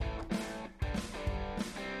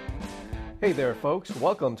Hey there, folks.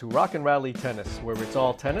 Welcome to Rock and Rally Tennis, where it's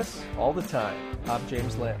all tennis, all the time. I'm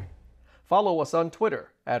James Lynn. Follow us on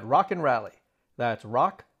Twitter at Rock and Rally. That's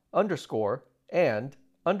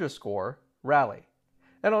rock_and_rally.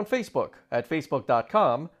 And on Facebook at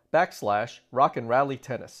facebook.com/Rock and Rally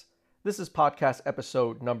Tennis. This is podcast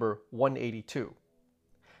episode number 182.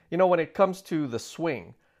 You know, when it comes to the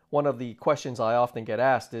swing, one of the questions I often get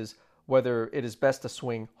asked is whether it is best to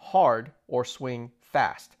swing hard or swing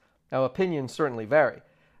fast. Now, opinions certainly vary.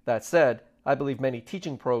 That said, I believe many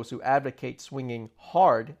teaching pros who advocate swinging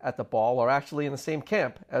hard at the ball are actually in the same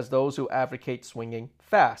camp as those who advocate swinging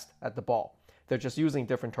fast at the ball. They're just using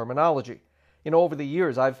different terminology. You know, over the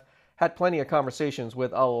years, I've had plenty of conversations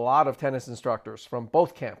with a lot of tennis instructors from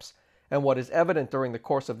both camps. And what is evident during the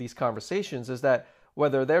course of these conversations is that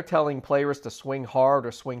whether they're telling players to swing hard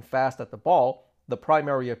or swing fast at the ball, the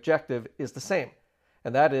primary objective is the same.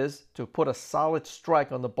 And that is to put a solid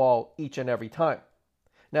strike on the ball each and every time.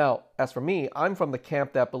 Now, as for me, I'm from the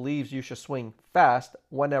camp that believes you should swing fast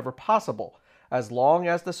whenever possible, as long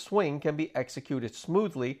as the swing can be executed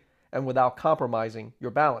smoothly and without compromising your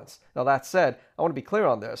balance. Now, that said, I want to be clear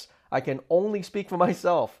on this. I can only speak for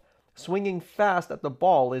myself. Swinging fast at the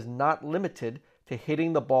ball is not limited to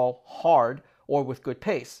hitting the ball hard or with good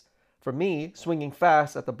pace. For me, swinging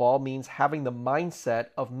fast at the ball means having the mindset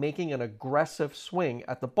of making an aggressive swing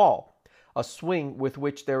at the ball, a swing with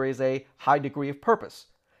which there is a high degree of purpose.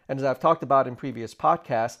 And as I've talked about in previous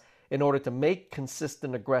podcasts, in order to make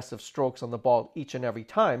consistent aggressive strokes on the ball each and every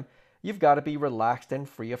time, you've got to be relaxed and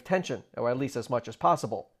free of tension, or at least as much as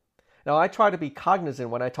possible. Now, I try to be cognizant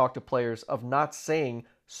when I talk to players of not saying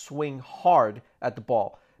swing hard at the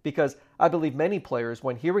ball, because I believe many players,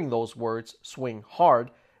 when hearing those words, swing hard,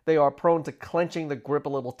 they are prone to clenching the grip a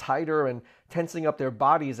little tighter and tensing up their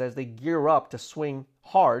bodies as they gear up to swing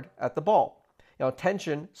hard at the ball. Now,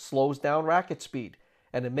 tension slows down racket speed,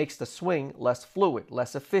 and it makes the swing less fluid,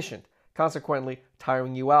 less efficient, consequently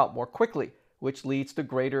tiring you out more quickly, which leads to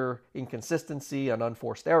greater inconsistency and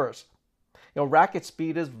unforced errors. You know, racket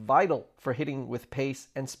speed is vital for hitting with pace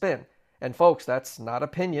and spin. And folks, that's not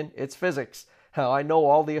opinion, it's physics. Now, I know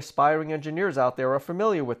all the aspiring engineers out there are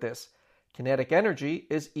familiar with this. Kinetic energy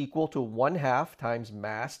is equal to 1/2 times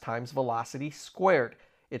mass times velocity squared.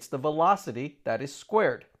 It's the velocity that is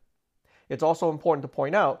squared. It's also important to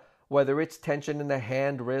point out, whether it's tension in the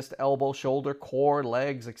hand, wrist, elbow, shoulder, core,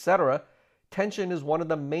 legs, etc., tension is one of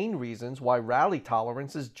the main reasons why rally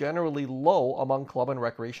tolerance is generally low among club and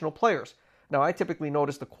recreational players. Now, I typically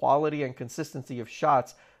notice the quality and consistency of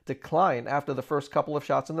shots decline after the first couple of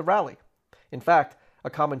shots in the rally. In fact, a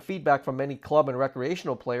common feedback from many club and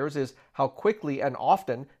recreational players is how quickly and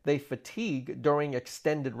often they fatigue during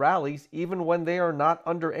extended rallies, even when they are not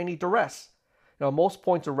under any duress. Now, most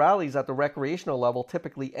points of rallies at the recreational level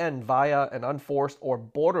typically end via an unforced or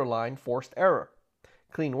borderline forced error.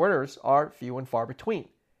 Clean winners are few and far between.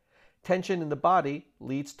 Tension in the body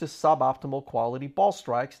leads to suboptimal quality ball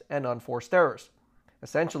strikes and unforced errors.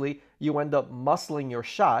 Essentially, you end up muscling your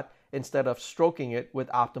shot instead of stroking it with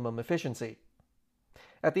optimum efficiency.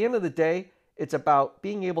 At the end of the day, it's about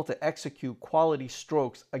being able to execute quality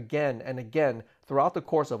strokes again and again throughout the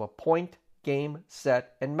course of a point, game,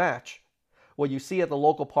 set, and match. What you see at the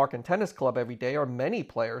local park and tennis club every day are many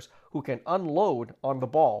players who can unload on the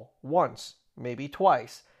ball once, maybe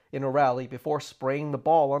twice, in a rally before spraying the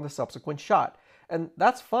ball on the subsequent shot. And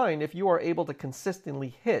that's fine if you are able to consistently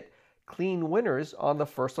hit clean winners on the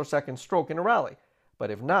first or second stroke in a rally.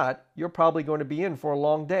 But if not, you're probably going to be in for a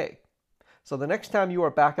long day. So the next time you are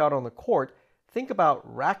back out on the court, think about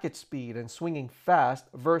racket speed and swinging fast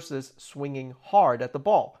versus swinging hard at the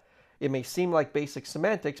ball. It may seem like basic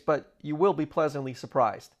semantics, but you will be pleasantly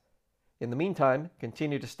surprised. In the meantime,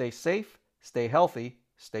 continue to stay safe, stay healthy,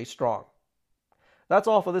 stay strong. That's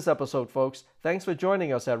all for this episode, folks. Thanks for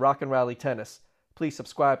joining us at Rock and Rally Tennis. Please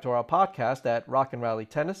subscribe to our podcast at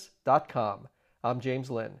rockandrallytennis.com. I'm James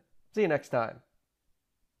Lynn. See you next time.